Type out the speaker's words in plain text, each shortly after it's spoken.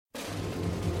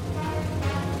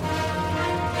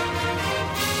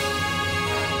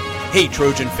Hey,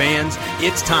 Trojan fans,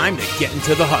 it's time to get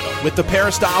into the huddle with the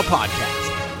Peristyle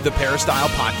Podcast. The Peristyle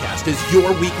Podcast is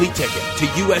your weekly ticket to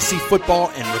USC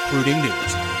football and recruiting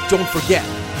news. Don't forget,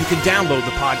 you can download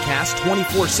the podcast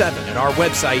 24/7 at our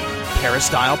website,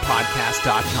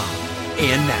 peristylepodcast.com.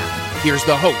 And now, here's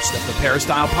the host of the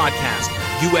Peristyle Podcast,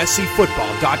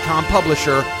 USCFootball.com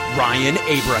publisher, Ryan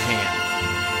Abraham.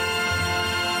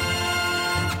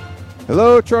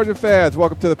 Hello, Trojan fans.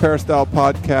 Welcome to the Peristyle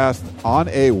Podcast on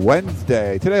a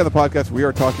Wednesday. Today on the podcast, we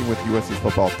are talking with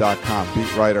USCFootball.com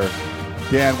beat writer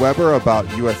Dan Weber about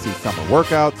USC summer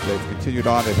workouts. They've continued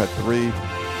on. They've had 3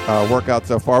 workouts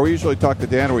so far. We usually talk to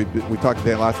Dan. We talked to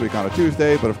Dan last week on a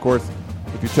Tuesday, but of course,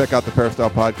 if you check out the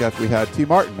Peristyle Podcast, we had T.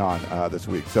 Martin on this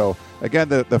week. So again,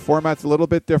 the format's a little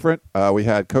bit different. We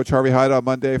had Coach Harvey Hyde on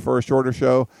Monday for a shorter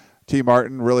show. T.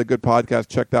 Martin, really good podcast.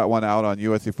 Check that one out on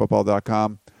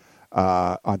USCFootball.com.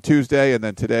 On Tuesday, and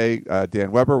then today,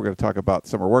 Dan Weber. We're going to talk about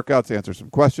summer workouts, answer some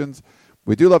questions.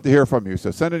 We do love to hear from you,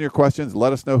 so send in your questions.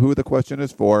 Let us know who the question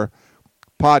is for.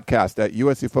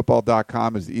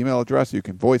 Podcast@USCFootball.com is the email address. You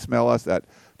can voicemail us at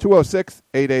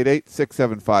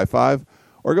 206-888-6755,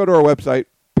 or go to our website,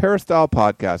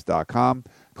 peristylepodcast.com.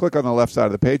 Click on the left side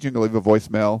of the page. You can leave a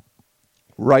voicemail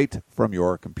right from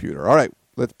your computer. All right,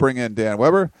 let's bring in Dan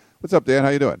Weber. What's up, Dan? How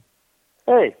you doing?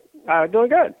 Hey, doing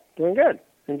good.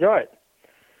 Enjoy it.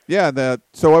 Yeah,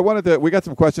 so we got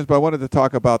some questions, but I wanted to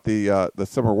talk about the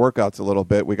summer workouts a little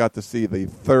bit. We got to see the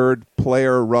third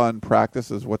player run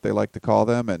practice, is what they like to call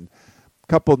them, and a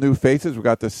couple new faces. We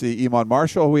got to see Iman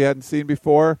Marshall, who we hadn't seen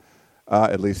before,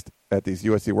 at least at these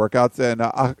USC workouts, and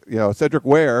Cedric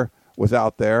Ware was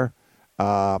out there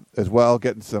as well,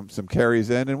 getting some carries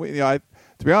in. And to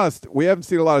be honest, we haven't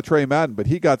seen a lot of Trey Madden, but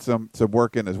he got some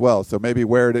work in as well. So maybe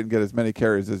Ware didn't get as many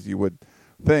carries as you would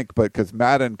think, but because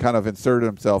Madden kind of inserted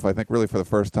himself, I think, really for the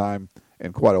first time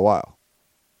in quite a while.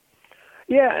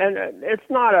 Yeah, and it's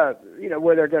not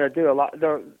where they're going to do a lot.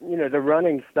 The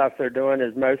running stuff they're doing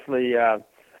is mostly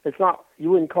it's not, you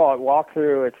wouldn't call it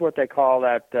walkthrough. It's what they call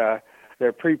that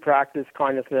their pre-practice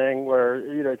kind of thing, where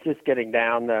it's just getting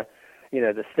down the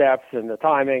steps and the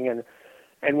timing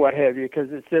and what have you,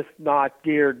 because it's just not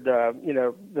geared.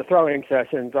 The throwing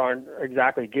sessions aren't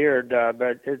exactly geared,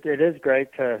 but it is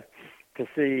great to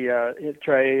see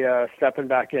Trey stepping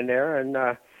back in there. And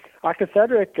like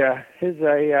Cedric is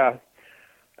a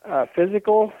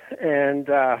physical and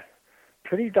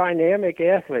pretty dynamic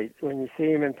athlete when you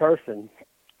see him in person.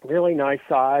 Really nice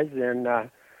size, and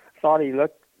thought he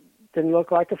didn't look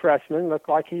like a freshman, looked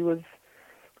like he was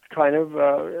kind of,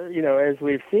 as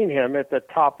we've seen him at the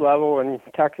top level in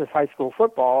Texas high school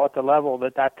football, at the level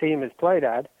that team has played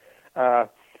at. The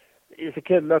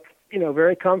kid looked,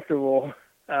 very comfortable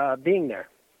being there.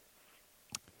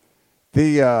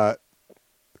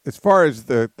 As far as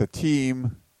the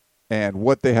team and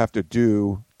what they have to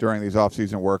do during these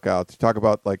off-season workouts, talk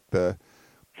about like the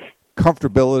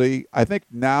comfortability. I think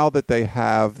now that they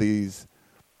have these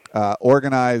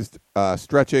organized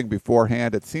stretching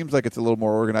beforehand, it seems like it's a little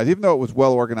more organized, even though it was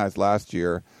well organized last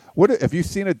year. Have you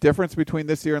seen a difference between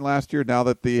this year and last year now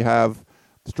that they have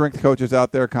strength coaches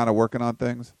out there kind of working on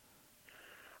things?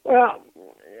 Well,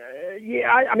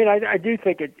 yeah, I do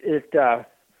think it kind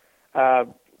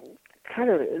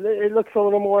of, it looks a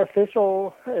little more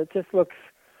official. It just looks,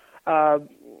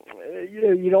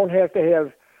 you don't have to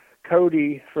have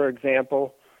Cody, for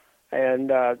example, and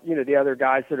the other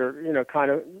guys that are kind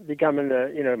of becoming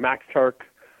the Max Turk,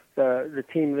 the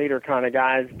team leader kind of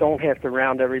guys, don't have to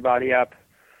round everybody up,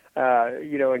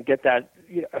 and get that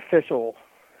official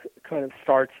kind of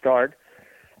start.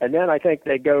 And then I think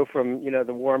they go from,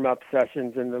 the warm-up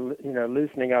sessions and the,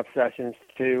 loosening up sessions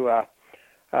to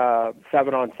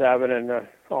 7-on-7 and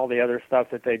all the other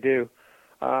stuff that they do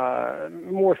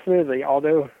more smoothly,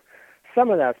 although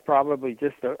some of that's probably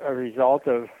just a result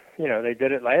of, they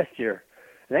did it last year.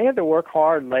 And they had to work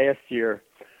hard last year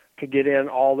to get in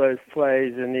all those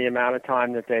plays in the amount of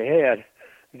time that they had.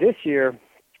 This year,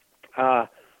 I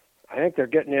think they're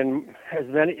getting in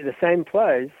the same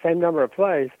number of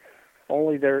plays,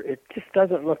 only it just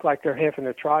doesn't look like they're having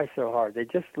to try so hard. They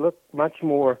just look much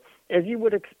more, as you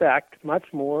would expect,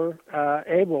 much more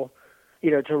able,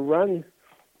 to run,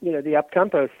 the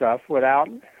up-tempo stuff without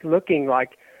looking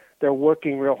like they're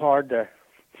working real hard to.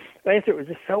 Last year it was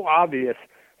just so obvious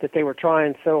that they were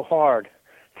trying so hard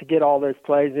to get all those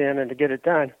plays in and to get it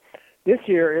done. This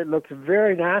year it looks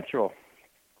very natural,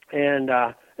 and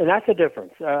that's a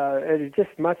difference. It's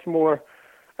just much more,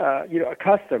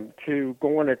 accustomed to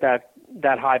going at that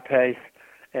high pace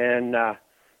and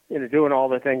doing all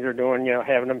the things they're doing.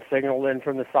 Having them signaled in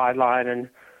from the sideline and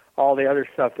all the other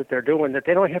stuff that they're doing that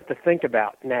they don't have to think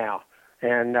about now.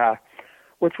 and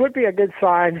which would be a good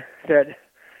sign that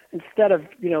instead of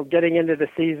getting into the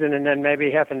season and then maybe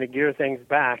having to gear things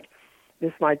back,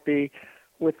 this might be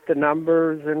with the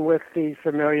numbers and with the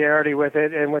familiarity with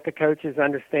it and with the coaches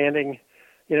understanding,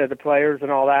 the players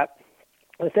and all that,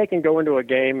 if they can go into a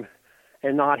game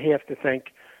and not have to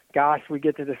think, gosh, we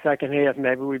get to the second half,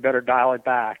 maybe we better dial it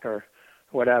back or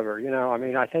whatever.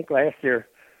 I think last year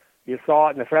you saw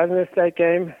it in the Fresno State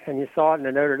game and you saw it in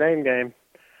the Notre Dame game.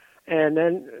 And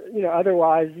then,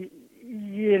 otherwise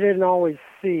you didn't always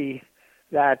see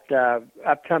that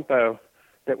up-tempo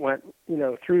that went,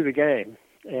 through the game.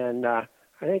 And I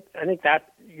think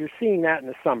that you're seeing that in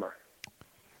the summer.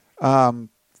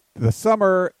 The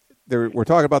summer, we're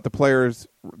talking about the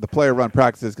player-run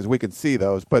practices because we can see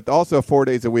those, but also 4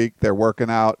 days a week they're working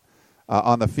out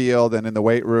on the field and in the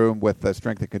weight room with the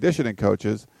strength and conditioning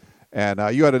coaches. And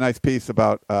you had a nice piece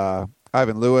about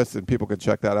Ivan Lewis, and people can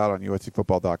check that out on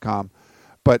USCFootball.com.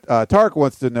 But Tarek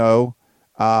wants to know,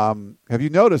 have you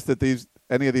noticed that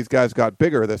any of these guys got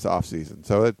bigger this offseason?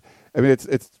 So,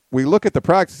 it's we look at the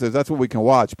practices, that's what we can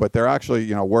watch, but they're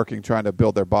actually, working, trying to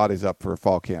build their bodies up for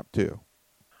fall camp too.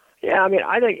 Yeah,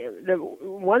 I think the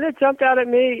one that jumped out at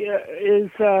me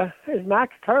is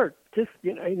Max Turk. Just,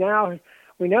 now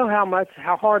we know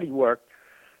how hard he worked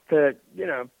to,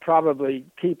 probably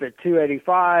keep it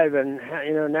 285, and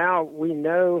now we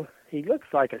know he looks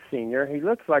like a senior. He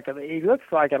looks like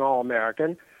an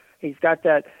All-American. He's got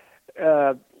that.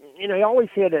 He always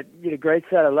had a great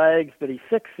set of legs, but he's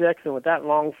 6'6", and with that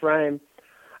long frame,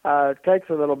 it takes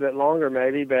a little bit longer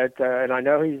maybe. But and I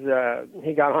know he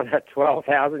got on that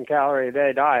 12,000 calorie a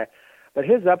day diet, but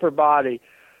his upper body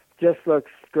just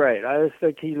looks great. I just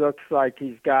think he looks like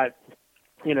he's got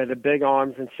the big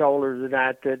arms and shoulders and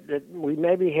that we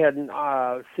maybe hadn't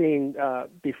seen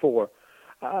before.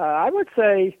 I would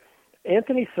say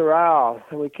Anthony Sorrell,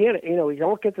 and we can't, we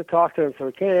don't get to talk to him, so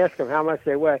we can't ask him how much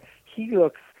they weigh. He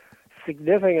looks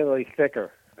significantly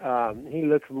thicker. He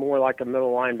looks more like a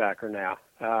middle linebacker now.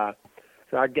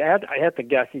 So I have to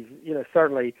guess he's,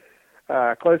 certainly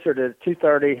closer to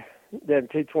 230 than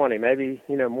 220, maybe,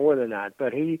 more than that.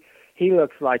 But he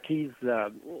looks like he's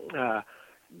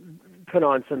put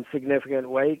on some significant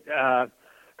weight.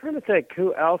 Trying to think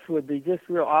who else would be just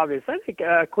real obvious. I think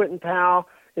Quentin Powell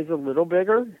is a little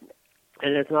bigger,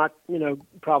 and it's not,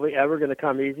 probably ever going to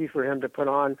come easy for him to put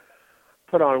on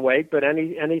weight. But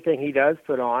anything he does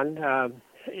put on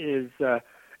is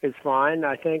fine.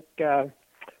 I think.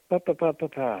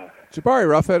 Jabari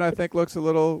Ruffin, I think, looks a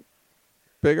little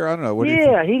bigger. I don't know. What do you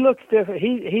think? He looks different.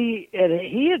 He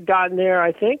had gotten there,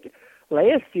 I think,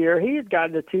 last year. He had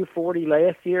gotten to 240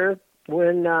 last year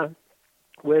when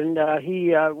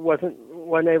he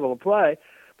wasn't able to play.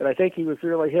 But I think he was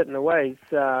really hitting the weights.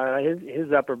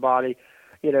 His upper body,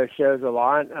 shows a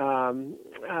lot.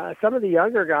 Some of the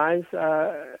younger guys.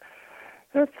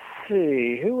 Let's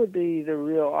see, who would be the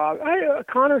real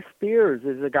Connor Spears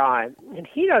is a guy, and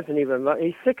he doesn't even look,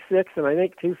 he's 6'6", and I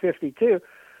think 252,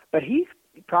 but he's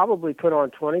probably put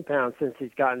on 20 pounds since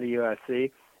he's gotten to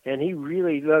USC, and he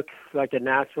really looks like a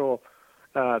natural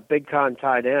big-time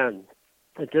tight end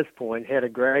at this point. Had a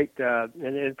great,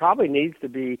 and it probably needs to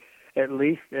be at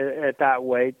least at that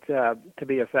weight to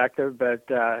be effective, but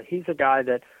he's a guy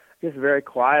that just very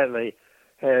quietly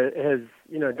has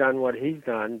done what he's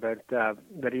done,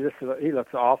 but he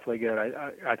looks awfully good.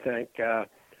 I think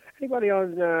anybody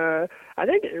on I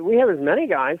think we have as many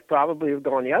guys probably who've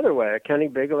gone the other way. Kenny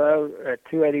Bigelow at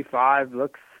 285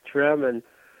 looks trim and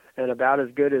about as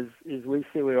good as we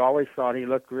see. We always thought he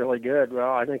looked really good.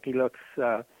 Well, I think he looks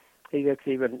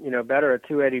even better at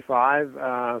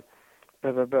 285.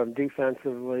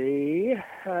 Defensively,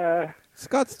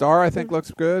 Scott Starr I think looks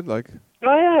good.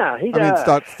 Oh, yeah, he does.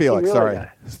 Scott Felix, really sorry.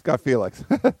 Does. Scott Felix.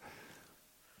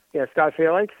 Yeah, Scott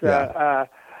Felix. Yeah.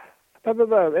 In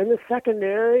the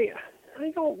secondary,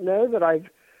 I don't know that I've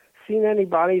seen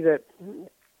anybody that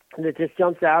just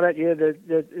jumps out at you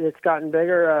that's gotten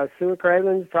bigger. Sua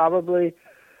Cravens probably,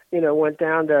 went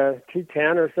down to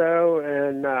 210 or so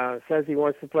and says he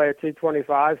wants to play at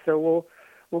 225, so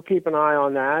we'll keep an eye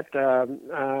on that.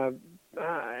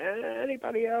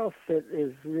 Anybody else that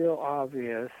is real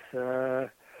obvious?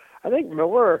 I think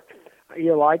Miller,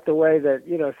 you like the way that,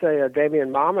 say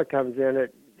Damian Mama comes in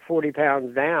at 40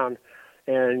 pounds down,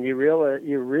 and you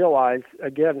realize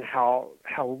again how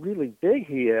really big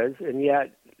he is, and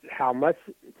yet how much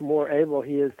more able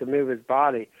he is to move his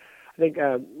body. I think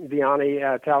Vianney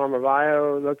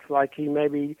Talamavayo looks like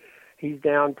he's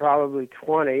down probably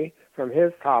 20 from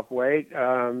his top weight.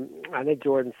 I think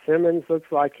Jordan Simmons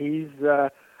looks like he's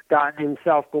gotten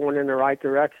himself going in the right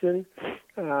direction.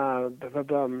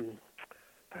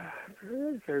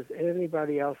 if there's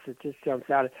anybody else that just jumps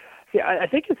out. See, I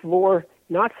think it's more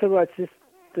not so much just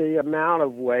the amount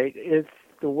of weight; it's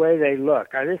the way they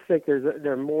look. I just think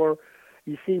there are more.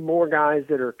 You see more guys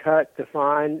that are cut,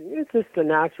 defined. It's just a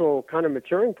natural kind of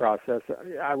maturing process,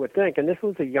 I would think. And this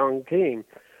was a young team,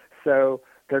 so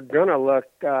they're gonna look.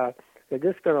 They're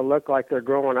just gonna look like they're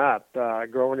growing up,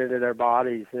 growing into their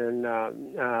bodies, and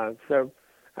so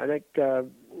I think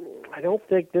I don't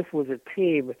think this was a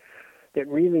team that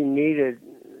really needed,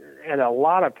 in a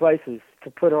lot of places, to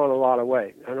put on a lot of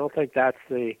weight. I don't think that's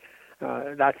the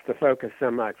focus so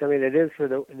much. I mean, it is for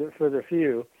the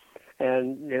few,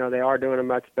 and they are doing a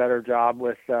much better job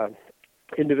with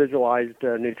individualized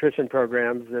nutrition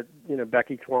programs that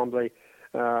Becky Twombly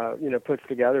puts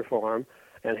together for them,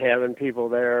 and having people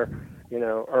there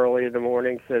early in the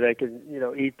morning so they can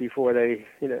eat before they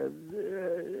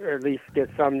or at least get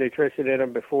some nutrition in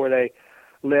them before they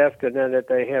lift, and then that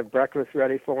they have breakfast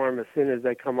ready for them as soon as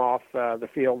they come off the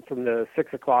field from the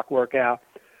 6 o'clock workout,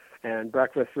 and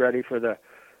breakfast ready for the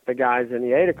guys in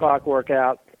the 8 o'clock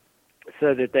workout,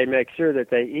 so that they make sure that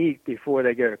they eat before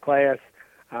they go to class.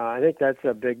 I think that's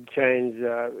a big change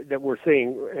that we're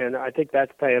seeing, and I think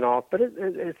that's paying off. But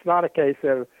it's not a case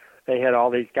of they had all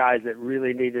these guys that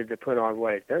really needed to put on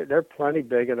weight. They're plenty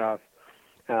big enough.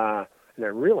 And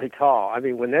they're really tall. I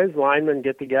mean, when those linemen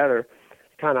get together,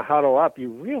 kind of huddle up, you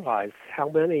realize how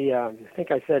many, I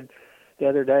think I said the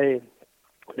other day,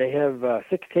 they have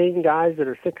 16 guys that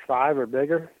are 6'5" or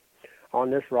bigger on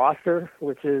this roster,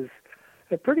 which is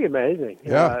pretty amazing.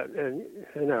 Yeah. And,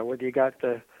 when you got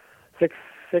the 6'6",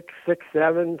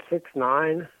 6'7",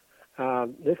 6'9",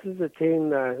 this is a team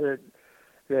that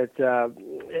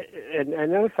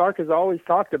and those Sark has always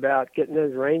talked about getting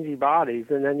those rangy bodies,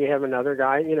 and then you have another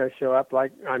guy, show up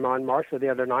like Iman Marshall the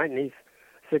other night, and he's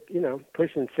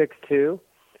pushing 6'2"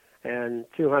 and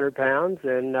 200 pounds,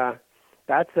 and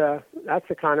that's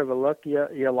the kind of a look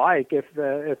you like if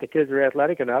the kids are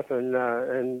athletic enough,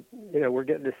 and we're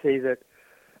getting to see that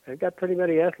they've got pretty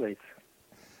many athletes.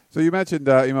 So you mentioned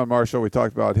Iman Marshall. We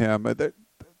talked about him.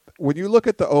 When you look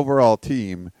at the overall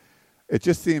team, it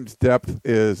just seems depth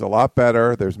is a lot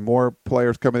better. There's more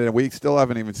players coming in. We still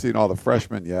haven't even seen all the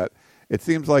freshmen yet. It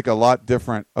seems like a lot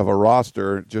different of a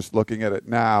roster just looking at it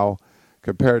now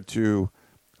compared to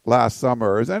last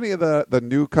summer. Is any of the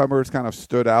newcomers kind of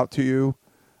stood out to you?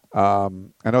 I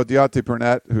know Deontay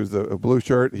Burnett, who's a blue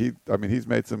shirt. He's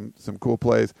made some cool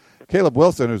plays. Caleb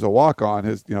Wilson, who's a walk-on,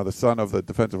 the son of the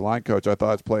defensive line coach, I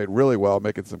thought has played really well,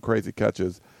 making some crazy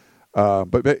catches.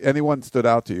 But anyone stood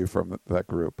out to you from that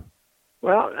group?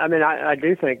 Well, I mean, I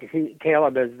do think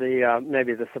Caleb is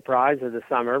maybe the surprise of the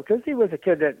summer, because he was a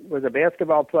kid that was a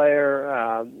basketball player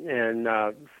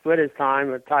and split his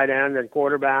time at tight end and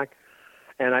quarterback.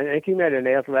 And I think he made an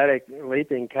athletic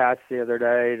leaping catch the other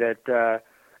day that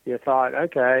you thought,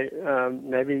 okay,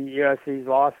 maybe USC's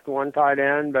lost one tight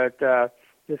end, but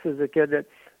this is a kid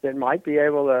that might be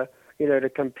able to, to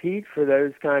compete for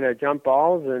those kind of jump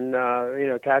balls and,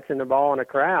 catching the ball in a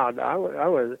crowd. I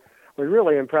was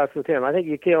really impressed with him. I think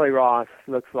Yakeli Ross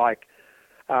looks like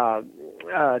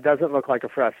doesn't look like a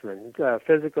freshman.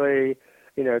 Physically,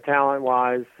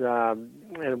 talent-wise,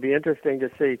 it'll be interesting to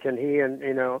see, can he and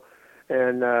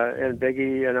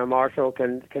Biggie and Marshall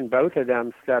can both of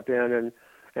them step in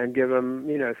and give them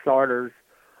starters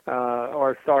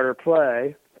or starter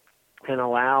play, and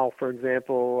allow, for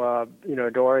example,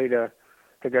 Dory to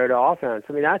go to offense.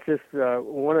 I mean, that's just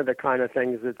one of the kind of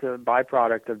things that's a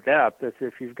byproduct of depth. Is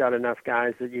if you've got enough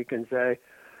guys that you can say,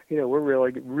 we're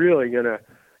really, really going to,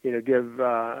 give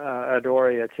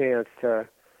Dory a chance to,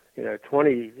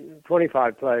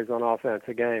 25 plays on offense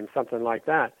a game, something like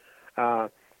that.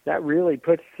 That really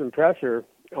puts some pressure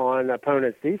on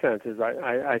opponents' defenses,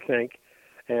 I think,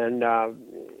 and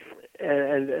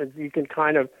you can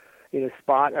kind of,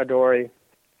 spot Adoree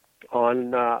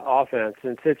on offense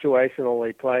and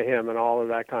situationally play him and all of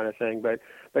that kind of thing.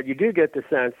 But you do get the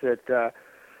sense that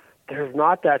there's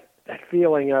not that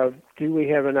feeling of, do we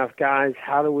have enough guys?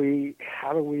 How do we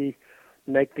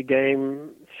make the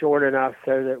game short enough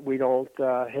so that we don't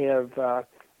have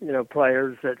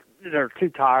players that are too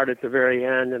tired at the very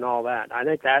end and all that. I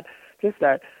think that just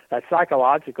that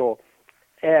psychological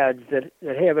edge that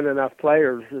having enough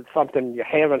players is something you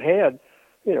haven't had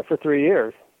for 3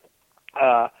 years.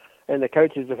 And the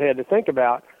coaches have had to think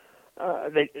about.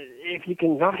 If you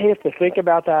can not have to think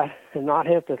about that and not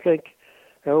have to think,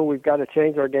 we've got to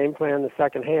change our game plan in the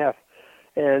second half.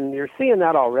 And you're seeing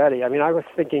that already. I mean, I was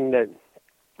thinking that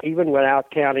even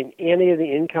without counting any of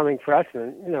the incoming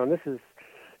freshmen, and this is,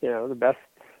 the best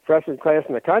freshman class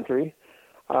in the country,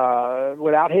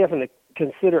 without having to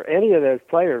consider any of those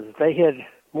players, they had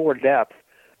more depth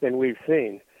than we've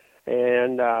seen.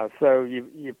 And so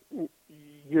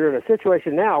you're in a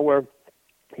situation now where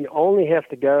you only have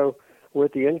to go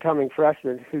with the incoming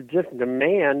freshmen who just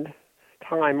demand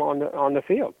time on the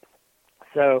field.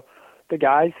 So the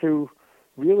guys who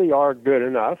really are good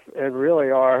enough and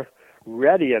really are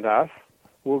ready enough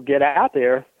will get out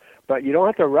there, but you don't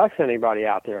have to rush anybody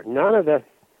out there. None of the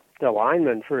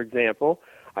linemen, for example,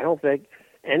 I don't think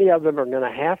any of them are going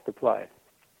to have to play.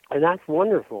 And that's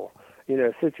wonderful,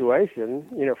 situation,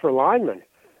 for linemen.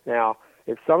 Now,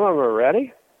 if some of them are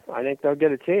ready, I think they'll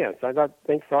get a chance. I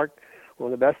think Sark,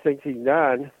 one of the best things he's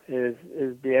done is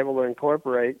be able to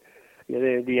incorporate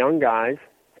the young guys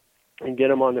and get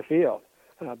them on the field.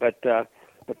 But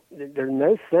there's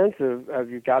no sense of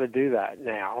you've got to do that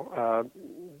now,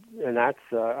 and that's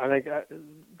I think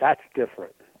that's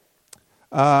different.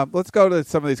 Let's go to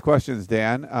some of these questions,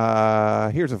 Dan.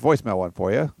 Here's a voicemail one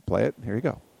for you. Play it. Here you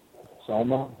go.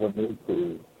 Summer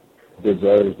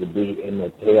deserves to be in the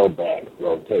tailback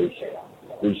rotation.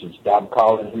 We should stop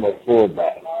calling him a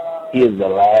fullback. He is the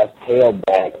last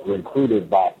tailback recruited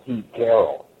by Pete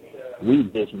Carroll. We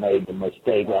just made the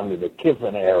mistake under the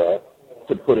Kiffin era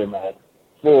to put him at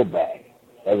fullback.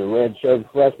 As a redshirt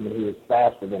freshman, he was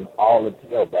faster than all the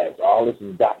tailbacks. All this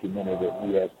is documented at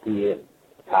ESPN.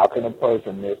 How can a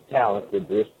person this talented,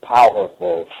 this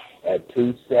powerful at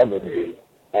 270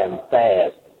 and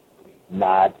fast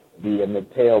not be in the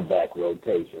tailback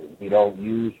rotation? We don't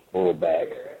use fullback.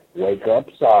 Wake up,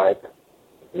 Sark.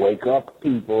 Wake up,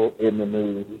 people in the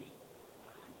news.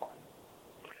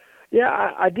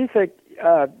 Yeah, I do think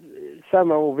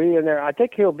Summer will be in there. I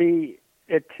think he'll be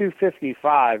at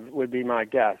 255 would be my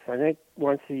guess. I think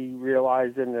once he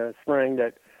realized in the spring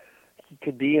that he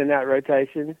could be in that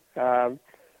rotation,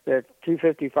 that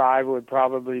 255 would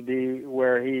probably be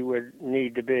where he would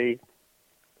need to be.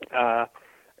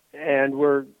 And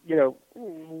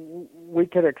we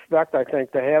could expect, I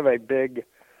think, to have a big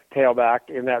tailback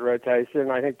in that rotation.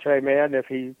 I think Trey Madden, if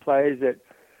he plays at,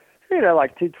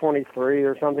 like 223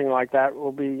 or something like that,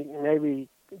 will be maybe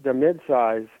the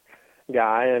mid-size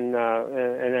guy, and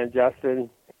then Justin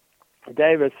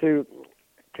Davis, who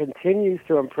continues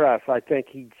to impress. I think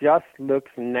he just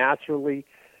looks naturally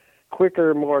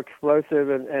quicker, more explosive,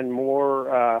 and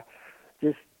more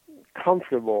just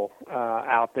comfortable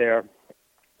out there.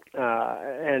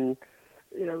 And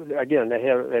again,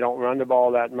 they don't run the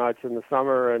ball that much in the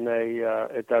summer, and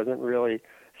it doesn't really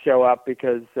show up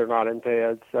because they're not in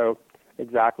pads. So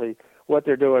exactly what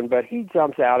they're doing, but he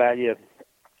jumps out at you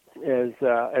as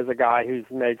a guy who's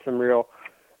made some real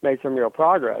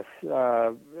progress.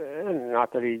 And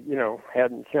not that he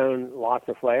hadn't shown lots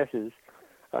of flashes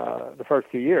the first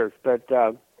 2 years, but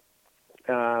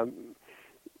I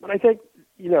think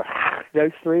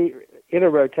those three in a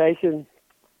rotation.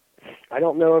 I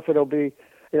don't know if it'll be,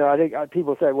 I think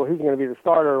people say, well, who's going to be the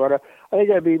starter or whatever. I think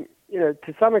it'll be,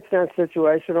 to some extent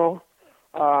situational.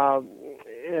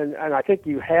 And I think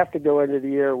you have to go into the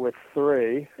year with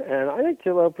three. And I think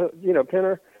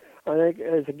Pinner, I think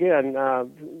is again,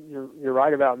 you're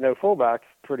right about no fullbacks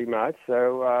pretty much.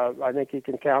 So I think you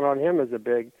can count on him as a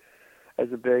big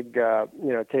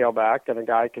tailback and a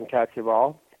guy who can catch the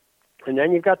ball. And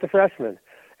then you've got the freshmen,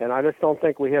 and I just don't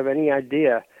think we have any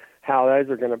idea how those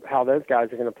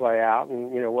guys are going to play out,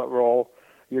 and what role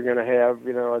you're going to have.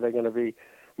 Are they going to be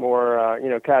more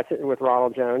catching with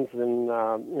Ronald Jones and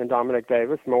Dominic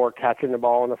Davis, more catching the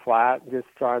ball in the flat, just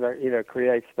trying to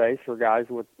create space for guys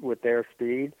with their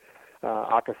speed.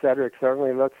 Aka Cedric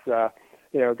certainly looks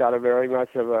got a very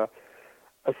much of a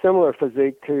similar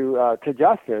physique to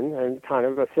Justin, and kind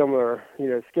of a similar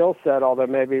skill set, although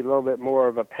maybe a little bit more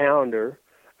of a pounder.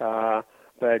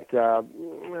 But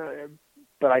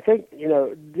I think,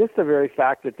 just the very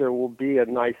fact that there will be a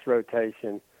nice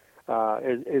rotation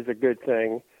is a good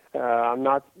thing. I'm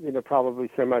not,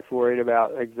 probably so much worried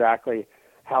about exactly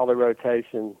how the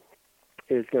rotation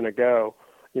is going to go,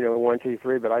 1, 2,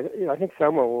 3. But I think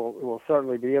someone will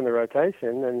certainly be in the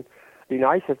rotation, and be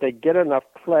nice if they get enough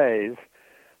plays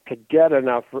to get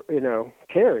enough,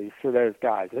 carries for those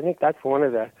guys. I think that's one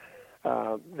of the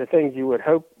things you would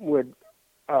hope would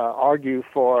argue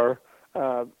for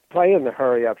playing the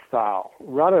hurry-up style,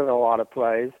 running a lot of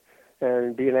plays,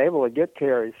 and being able to get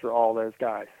carries for all those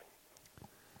guys.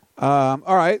 All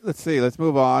right, let's see. Let's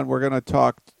move on. We're going to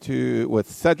talk with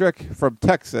Cedric from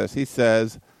Texas. He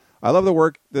says, I love the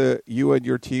work that you and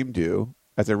your team do.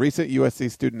 As a recent USC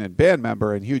student and band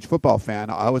member and huge football fan,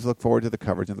 I always look forward to the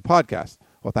coverage in the podcast.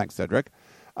 Well, thanks, Cedric.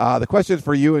 The question is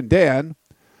for you and Dan.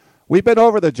 We've been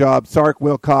over the job Sark,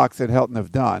 Wilcox, and Helton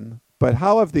have done. But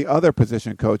how have the other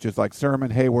position coaches like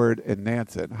Sermon, Hayward, and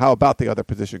Nansen? How about the other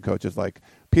position coaches like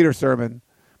Peter Sermon,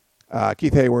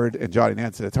 Keith Hayward, and Johnny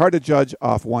Nansen? It's hard to judge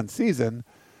off one season,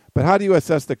 but how do you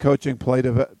assess the coaching,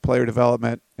 player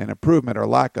development, and improvement or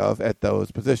lack of at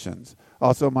those positions?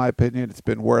 Also, in my opinion, it's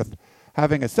been worth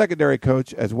having a secondary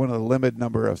coach as one of the limited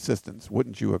number of assistants.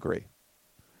 Wouldn't you agree?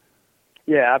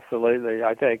 Yeah, absolutely.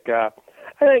 I think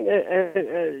having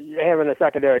a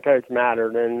secondary coach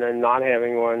mattered, and not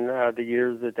having one the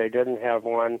years that they didn't have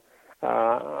one,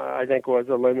 I think was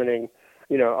a limiting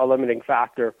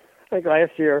factor. I think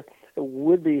last year it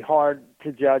would be hard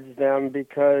to judge them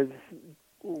because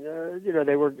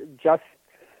they were just,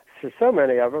 for so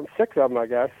many of them, 6 of them, I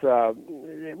guess.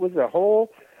 It was a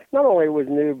whole. Not only was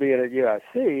new being at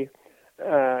USC,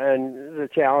 and the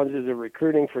challenges of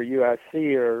recruiting for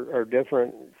USC are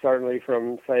different, certainly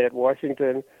from, say, at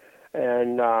Washington,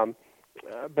 and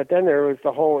but then there was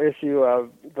the whole issue of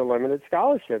the limited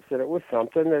scholarships, and it was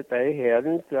something that they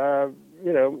hadn't.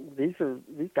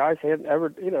 These guys hadn't ever,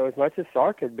 as much as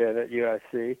Sark had been at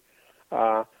USC,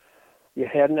 you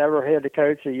hadn't ever had to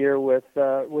coach a year with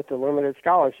the limited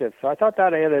scholarships. So I thought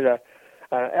that added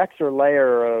an extra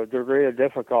layer of degree of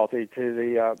difficulty to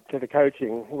the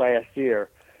coaching last year,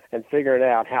 and figuring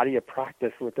out how do you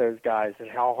practice with those guys and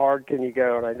how hard can you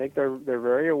go. And I think they're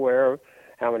very aware of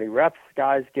how many reps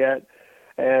guys get.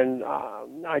 And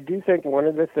I do think one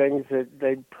of the things that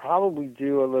they probably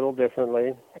do a little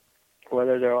differently,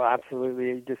 whether they'll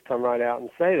absolutely just come right out and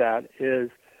say that, is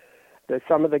that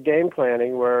some of the game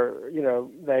planning where,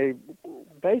 they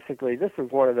basically, this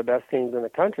was one of the best teams in the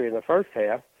country in the first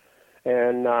half,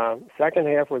 and second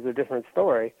half was a different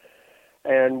story.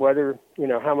 And whether,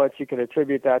 how much you can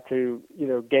attribute that to,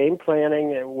 game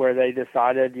planning where they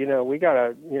decided, we got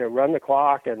to, run the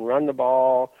clock and run the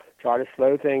ball, try to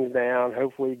slow things down,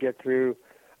 hopefully get through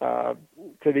to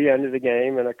the end of the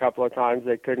game, and a couple of times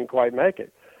they couldn't quite make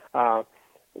it.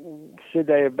 Should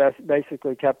they have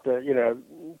basically kept the,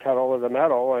 pedal to the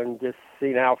metal and just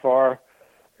seen how far,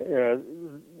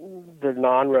 the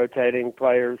non-rotating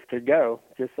players could go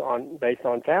just based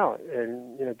on talent,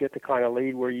 and, get the kind of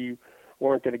lead where you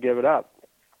weren't going to give it up.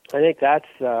 I think that's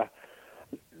the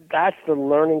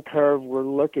learning curve we're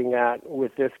looking at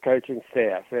with this coaching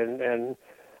staff, and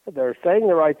they're saying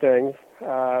the right things,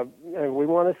 and we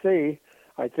want to see,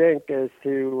 I think, as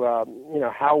to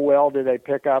how well do they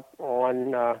pick up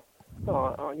on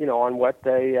what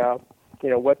they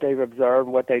what they've observed,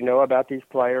 what they know about these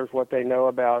players, what they know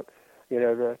about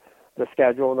the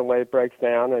schedule and the way it breaks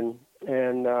down,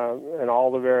 and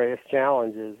all the various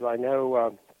challenges. I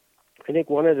know. I think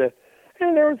one of the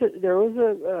there was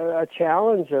a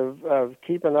challenge of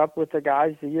keeping up with the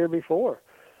guys the year before.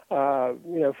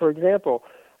 For example,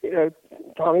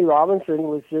 Tommy Robinson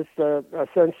was just a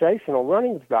sensational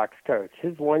running backs coach.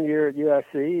 His 1 year at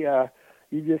USC,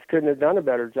 you just couldn't have done a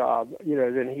better job,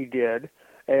 than he did.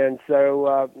 And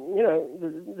so,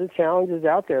 the challenge is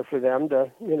out there for them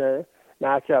to,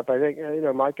 match up. I think,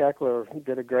 Mike Eckler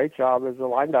did a great job as a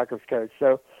linebackers coach.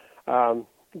 So,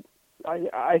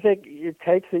 I think it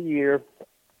takes a year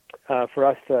for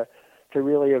us to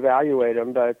really evaluate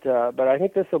them, but I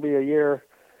think this will be a year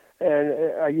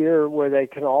where they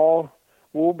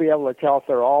we'll be able to tell if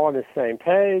they're all on the same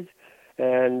page,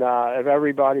 and if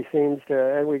everybody seems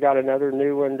to, and we got another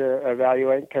new one to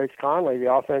evaluate, Coach Conley,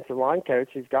 the offensive line coach.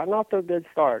 He's gotten off to a good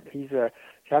start. He's a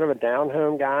kind of a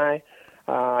down-home guy.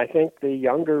 I think the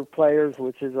younger players,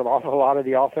 which is a lot of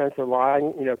the offensive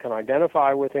line, can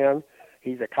identify with him.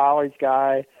 He's a college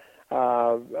guy,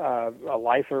 a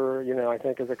lifer, I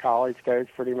think, as a college coach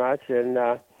pretty much, and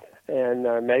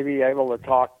maybe able to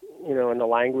talk, in the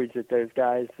language that those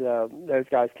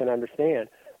guys can understand.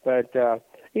 But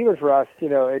even for us,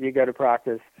 as you go to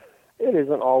practice, it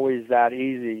isn't always that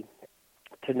easy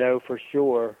to know for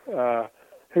sure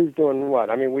who's doing what.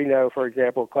 I mean, we know, for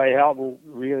example, Clay Helton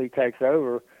really takes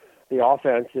over the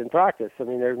offense in practice. I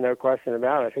mean, there's no question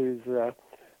about it.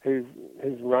 Who's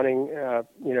running,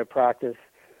 practice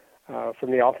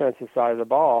from the offensive side of the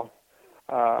ball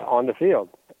on the field.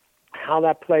 How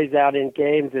that plays out in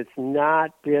games, it's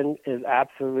not been as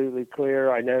absolutely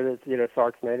clear. I know that,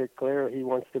 Sark's made it clear he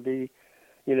wants to be,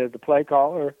 the play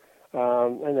caller,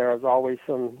 and there is always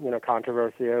some,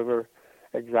 controversy over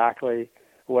exactly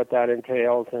what that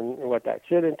entails and what that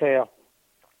should entail.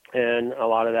 And a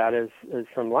lot of that is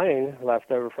from Lane, left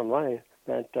over from Lane.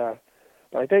 But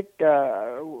I think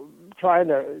trying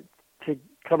to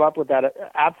come up with that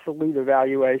absolute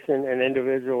evaluation and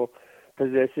individual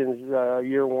positions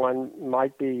year one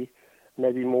might be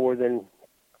maybe more than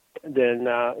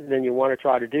you want to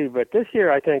try to do. But this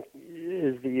year, I think,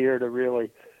 is the year to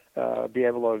really be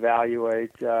able to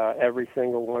evaluate every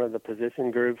single one of the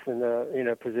position groups and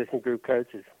the position group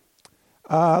coaches.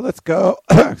 Let's go.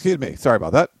 Excuse me. Sorry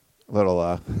about that. A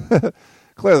little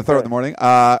clear the throat in the morning.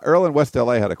 Earl in West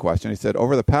LA had a question. He said,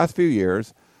 over the past few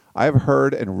years, I have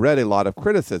heard and read a lot of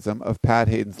criticism of Pat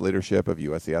Hayden's leadership of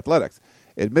USC athletics.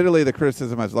 Admittedly, the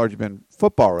criticism has largely been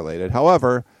football related.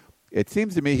 However, it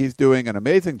seems to me he's doing an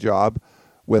amazing job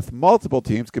with multiple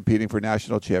teams competing for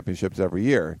national championships every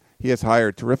year. He has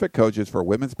hired terrific coaches for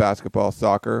women's basketball,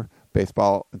 soccer,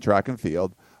 baseball, and track and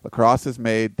field. Lacrosse has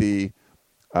made the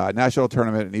national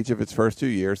tournament in each of its first 2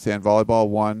 years. Sand volleyball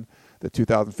won the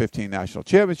 2015 national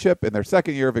championship in their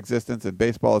second year of existence, and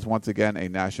baseball is once again a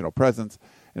national presence.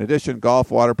 In addition,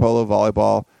 golf, water polo,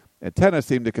 volleyball, and tennis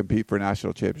seem to compete for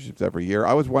national championships every year.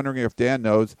 I was wondering if Dan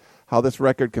knows how this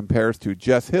record compares to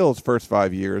Jess Hill's first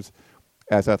 5 years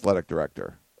as athletic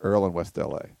director. Earl in West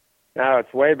LA. No,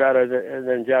 it's way better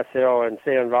than Jess Hill and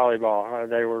sand volleyball.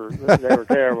 They were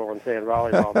terrible in sand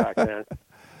volleyball back then.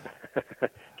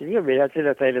 Can you imagine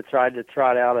if they'd have tried to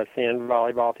trot out a sand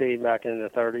volleyball team back in the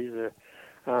 30s?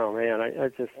 Oh man, I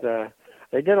just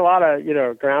they did a lot of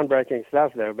groundbreaking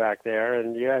stuff though back there,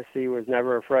 and USC was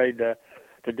never afraid to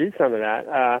do some of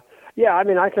that. Yeah, I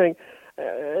mean, I think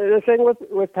the thing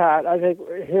with Pat, I think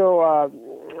he'll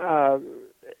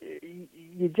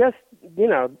you just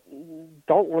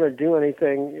don't want to do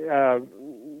anything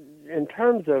in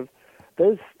terms of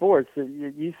those sports that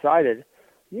you cited.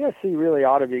 USC really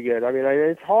ought to be good. I mean,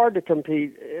 it's hard to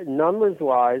compete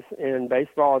numbers-wise in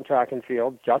baseball and track and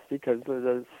field just because of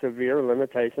the severe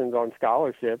limitations on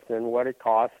scholarships and what it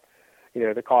costs,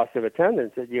 the cost of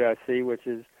attendance at USC, which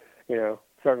is,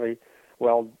 certainly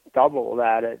double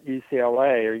that at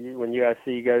UCLA, or when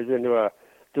USC goes into a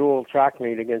dual track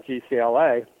meet against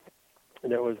UCLA,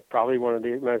 and it was probably one of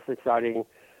the most exciting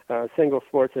single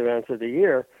sports events of the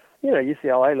year.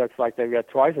 UCLA looks like they've got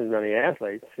twice as many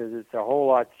athletes because it's a whole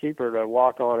lot cheaper to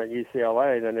walk on at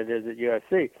UCLA than it is at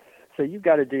USC. So you've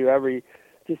got to do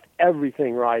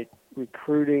everything right,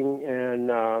 recruiting and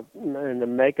the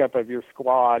makeup of your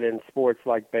squad in sports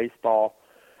like baseball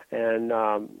and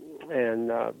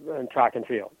track and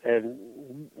field, and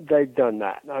they've done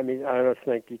that. I mean, I just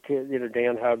think you can't.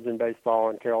 Dan Hubbs in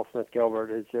baseball and Carol Smith Gilbert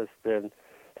has just been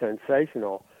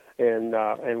sensational in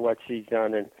what she's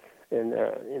done in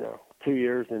 2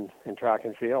 years in track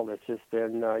and field. It's just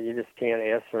been you just can't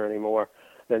ask for any more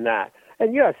than that.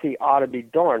 And USC ought to be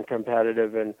darn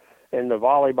competitive in the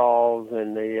volleyballs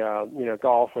and the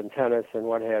golf and tennis and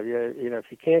what have you. If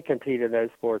you can't compete in those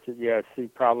sports at USC,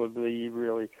 probably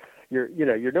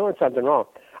you're doing something wrong.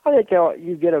 I think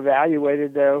you get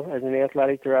evaluated though as an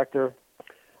athletic director,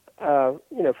 from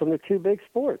the two big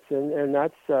sports, and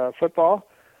that's football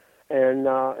and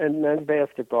men's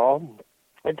basketball.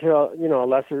 And to a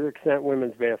lesser extent,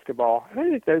 women's basketball. I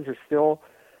think those are still,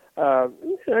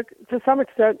 to some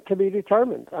extent, to be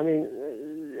determined. I mean,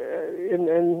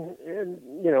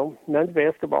 in men's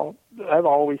basketball, I've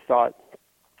always thought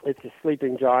it's a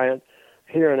sleeping giant.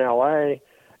 Here in LA,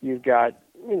 you've got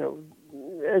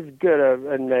as good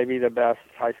and maybe the best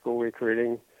high school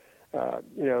recruiting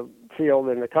field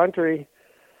in the country.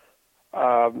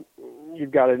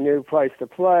 You've got a new place to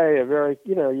play.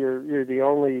 You're the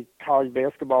only college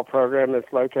basketball program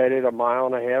that's located 1.5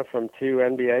 miles from two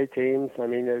NBA teams. I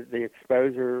mean, the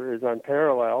exposure is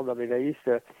unparalleled. I mean, they used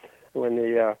to, when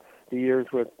the years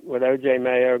with O.J.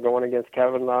 Mayo going against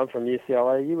Kevin Love from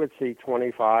UCLA, you would see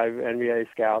 25 NBA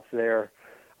scouts there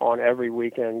on every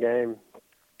weekend game.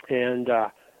 And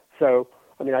so,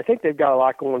 I mean, I think they've got a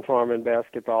lot going for them in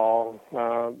basketball.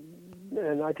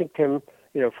 And I think Tim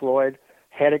Floyd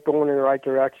had it going in the right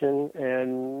direction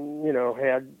and,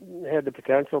 had the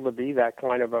potential to be that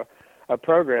kind of a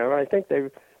program. I think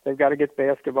they've got to get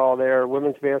basketball there.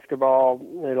 Women's basketball,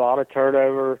 a lot of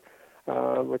turnover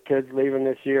with kids leaving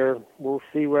this year. We'll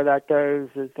see where that goes.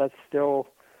 That's still,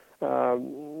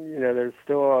 there's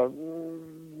still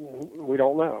we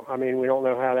don't know. I mean, we don't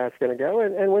know how that's going to go.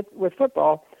 And with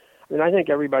football, I mean, I think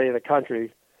everybody in the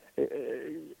country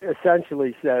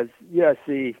essentially says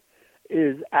USC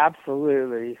is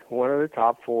absolutely one of the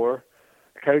top 4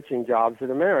 coaching jobs in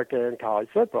America in college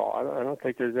football. I don't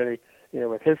think there's any,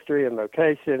 with history and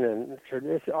location and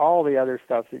tradition, all the other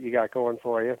stuff that you got going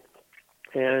for you.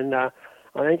 And I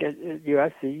think at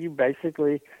USC, you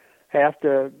basically have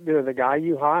to, the guy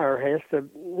you hire has to,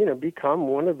 become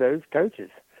one of those coaches,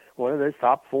 one of those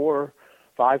top 4 or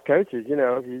 5 coaches.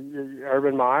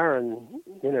 Urban Meyer and,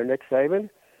 Nick Saban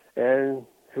and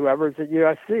whoever's at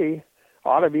USC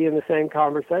ought to be in the same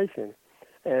conversation.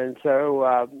 And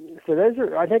so those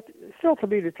are, I think, still to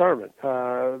be determined.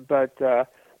 But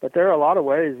But there are a lot of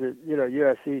ways that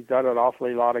USC's done an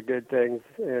awfully lot of good things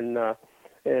in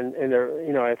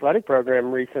their athletic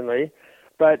program recently.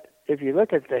 But if you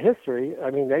look at the history, I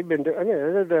mean they're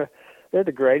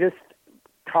the greatest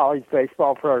college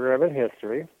baseball program in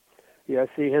history.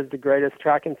 USC has the greatest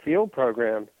track and field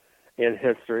program in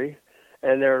history,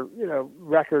 and their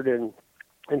record in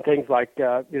things like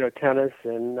tennis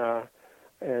and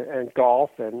golf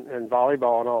and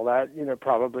volleyball and all that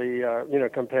probably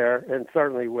compare, and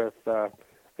certainly with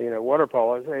water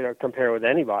polo compare with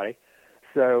anybody.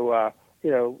 So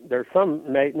there's some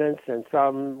maintenance and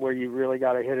some where you really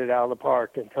got to hit it out of the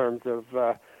park in terms of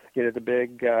the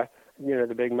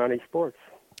big money sports.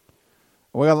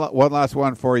 We got one last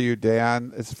one for you,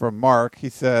 Dan. It's from Mark. He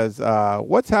says,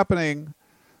 what's happening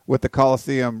with the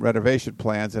Coliseum renovation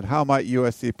plans, and how might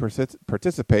USC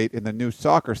participate in the new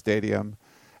soccer stadium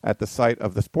at the site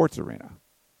of the sports arena?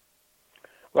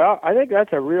 Well, I think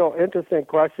that's a real interesting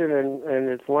question, and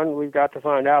it's one we've got to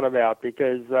find out about,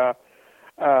 because the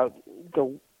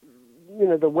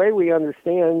way we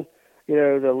understand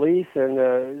the lease and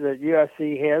that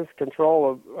USC has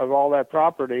control of all that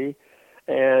property,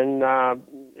 and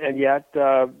yet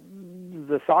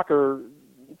the soccer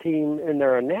team in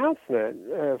their announcement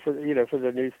for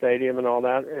the new stadium and all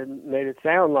that, it made it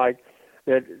sound like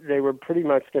that they were pretty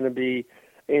much going to be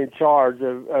in charge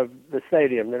of the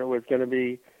stadium, that it was going to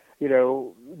be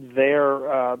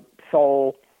their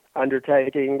sole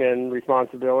undertaking and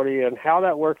responsibility. And how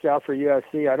that works out for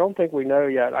USC, I don't think we know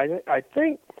yet. I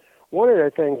think one of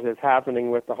the things that's happening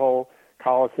with the whole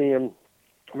Coliseum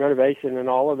renovation and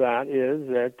all of that is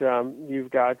that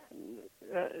you've got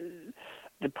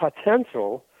the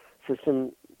potential for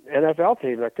some NFL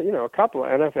teams, a couple of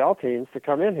NFL teams to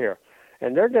come in here,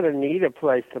 and they're going to need a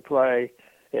place to play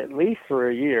at least for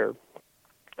a year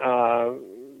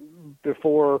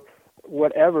before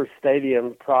whatever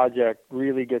stadium project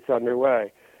really gets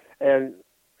underway. And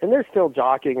they're still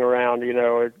jockeying around,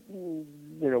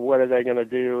 what are they going to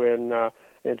do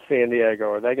in San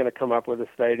Diego? Are they going to come up with a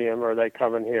stadium, or are they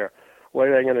coming here? What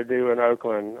are they going to do in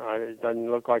Oakland? It doesn't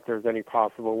look like there's any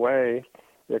possible way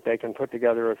that they can put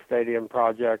together a stadium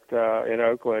project in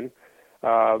Oakland.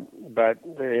 But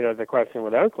the question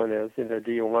with Oakland is,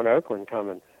 do you want Oakland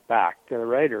coming back to the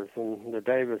Raiders and the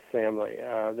Davis family?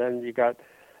 Then you got,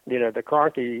 the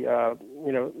Kroenke,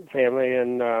 family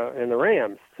and the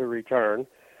Rams to return.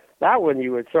 That one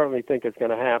you would certainly think is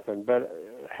going to happen. But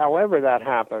however that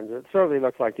happens, it certainly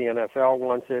looks like the NFL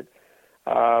wants it,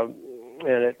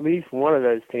 and at least one of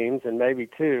those teams, and maybe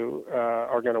two,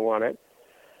 are going to want it.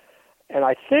 And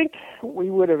I think we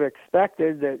would have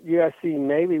expected that USC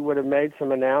maybe would have made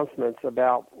some announcements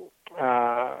about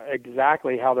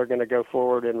exactly how they're going to go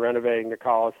forward in renovating the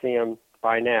Coliseum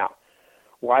by now.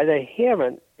 Why they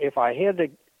haven't, if I had to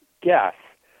guess,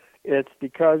 it's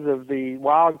because of the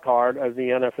wild card of the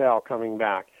NFL coming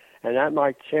back. And that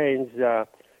might change because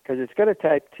it's going to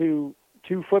take two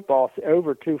football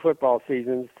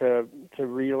seasons to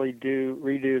really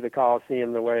redo the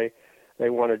Coliseum the way they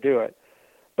want to do it.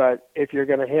 But if you're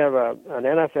going to have an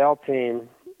NFL team,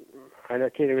 I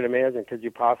can't even imagine, could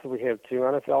you possibly have two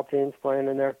NFL teams playing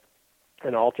in there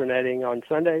and alternating on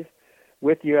Sundays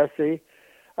with USC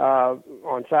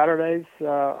on Saturdays?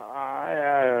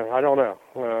 I don't know.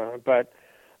 But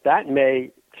that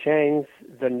may change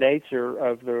the nature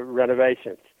of the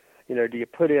renovations. Do you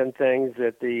put in things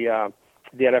that the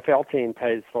NFL team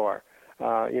pays for?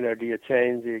 Do you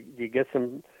change, do you get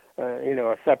some,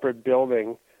 a separate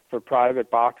building for private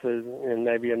boxes and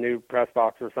maybe a new press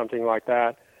box or something like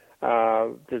that?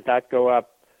 Does that go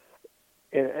up,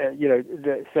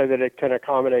 so that it can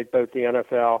accommodate both the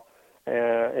NFL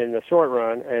in the short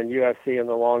run and USC in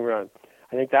the long run?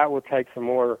 I think that will take some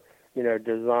more,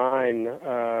 design,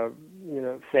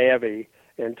 savvy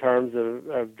in terms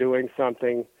of doing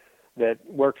something that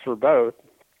works for both,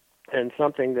 and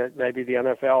something that maybe the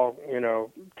NFL,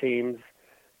 teams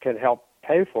can help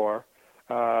pay for.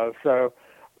 So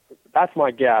that's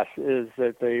my guess, is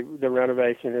that the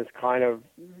renovation is kind of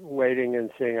waiting and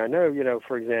seeing. I know,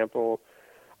 for example,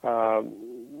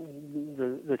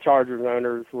 the Chargers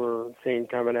owners were seen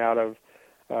coming out of,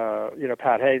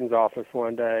 Pat Hayden's office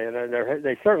one day, and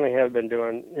they certainly have been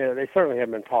doing, they certainly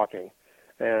have been talking,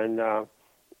 and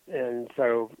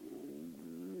so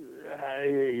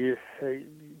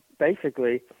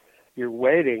basically you're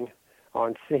waiting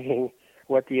on seeing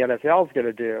what the NFL is going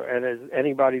to do. And as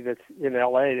anybody that's in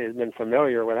LA has been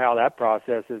familiar with how that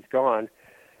process has gone,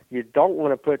 you don't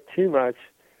want to put too much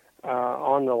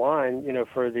on the line,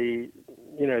 for the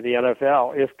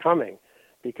NFL if coming,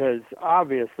 because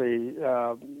obviously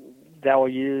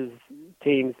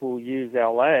teams will use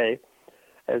LA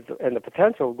and the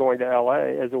potential of going to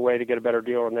L.A. as a way to get a better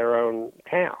deal in their own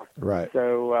town. Right.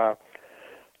 So,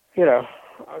 so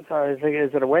I think,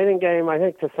 is it a waiting game? I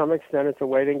think to some extent it's a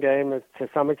waiting game. To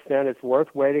some extent it's worth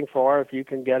waiting for if you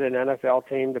can get an NFL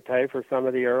team to pay for some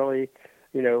of the early,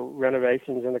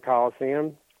 renovations in the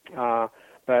Coliseum.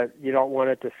 But you don't want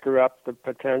it to screw up the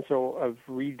potential of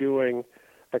redoing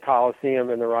the Coliseum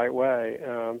in the right way.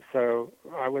 So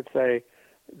I would say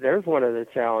there's one of the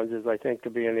challenges, I think, to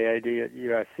being the AD at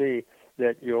USC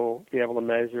that you'll be able to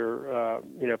measure,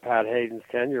 Pat Hayden's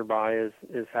tenure by is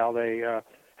how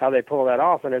they pull that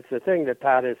off. And it's the thing that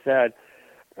Pat has said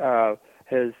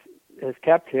has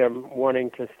kept him wanting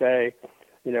to stay,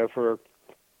 for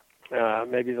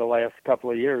maybe the last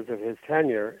couple of years of his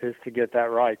tenure, is to get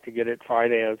that right, to get it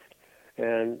financed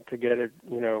and to get it,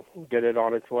 get it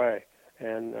on its way.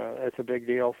 And it's a big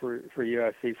deal for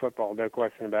USC football, no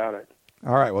question about it.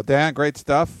 All right. Well, Dan, great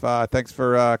stuff. Thanks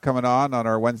for coming on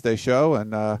our Wednesday show.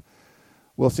 And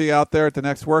we'll see you out there at the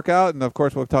next workout. And, of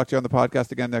course, we'll talk to you on the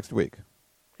podcast again next week.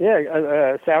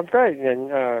 Yeah, sounds great.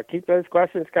 And keep those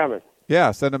questions coming.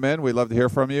 Yeah, send them in. We'd love to hear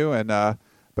from you. And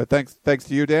but thanks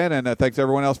to you, Dan, and thanks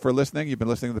everyone else for listening. You've been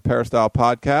listening to the Peristyle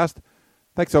Podcast.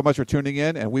 Thanks so much for tuning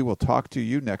in, and we will talk to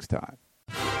you next time.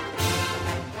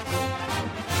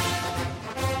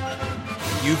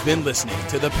 You've been listening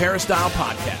to the Peristyle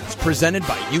Podcast, presented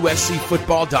by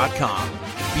USCFootball.com.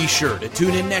 Be sure to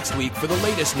tune in next week for the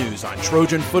latest news on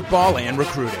Trojan football and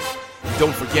recruiting. And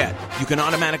don't forget, you can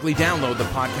automatically download the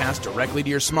podcast directly to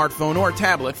your smartphone or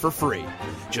tablet for free.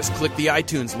 Just click the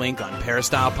iTunes link on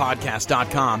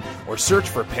PeristylePodcast.com or search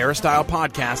for Peristyle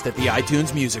Podcast at the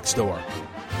iTunes Music Store.